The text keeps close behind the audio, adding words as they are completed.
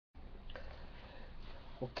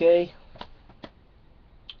Okay,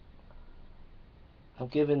 I'm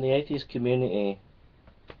giving the atheist community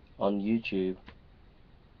on YouTube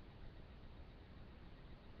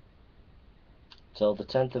till the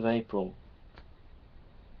 10th of April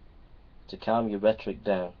to calm your rhetoric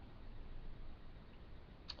down.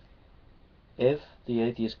 If the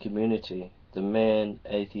atheist community, the main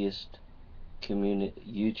atheist community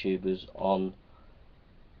YouTubers on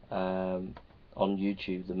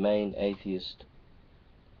YouTube, the main atheist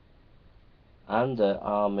and their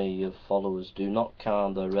army of followers do not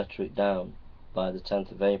calm their rhetoric down by the 10th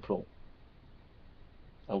of April,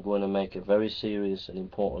 I'm going to make a very serious and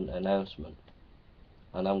important announcement,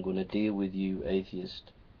 and I'm going to deal with you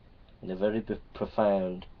atheists in a very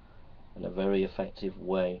profound and a very effective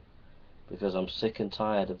way, because I'm sick and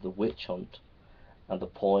tired of the witch hunt and the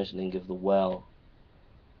poisoning of the well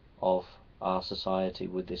of our society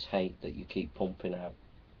with this hate that you keep pumping out.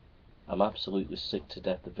 I'm absolutely sick to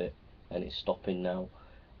death of it, and it's stopping now.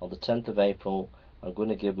 On the 10th of April, I'm going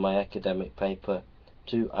to give my academic paper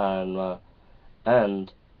to ANRA,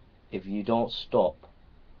 and if you don't stop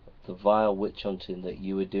the vile witch hunting that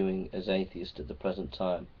you are doing as atheists at the present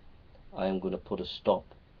time, I am going to put a stop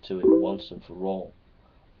to it once and for all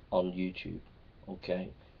on YouTube. Okay?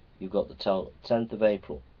 You've got the 10th of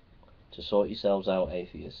April to sort yourselves out,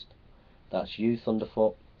 atheists. That's you,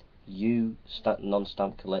 Thunderfoot, you,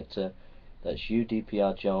 non-stamp collector, that's you,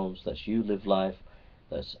 DPR Jones, that's you, Live Life,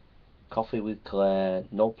 that's Coffee with Claire,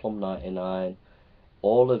 No Plum 99.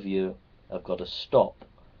 All of you have got to stop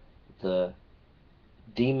the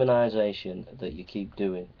demonization that you keep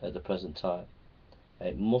doing at the present time.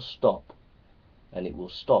 It must stop, and it will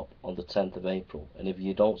stop on the 10th of April. And if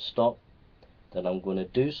you don't stop, then I'm going to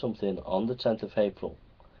do something on the 10th of April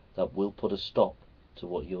that will put a stop to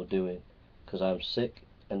what you're doing, because I'm sick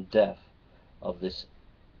and deaf of this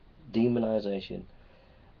demonization,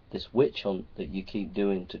 this witch hunt that you keep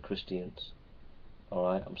doing to Christians.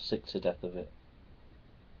 Alright, I'm sick to death of it.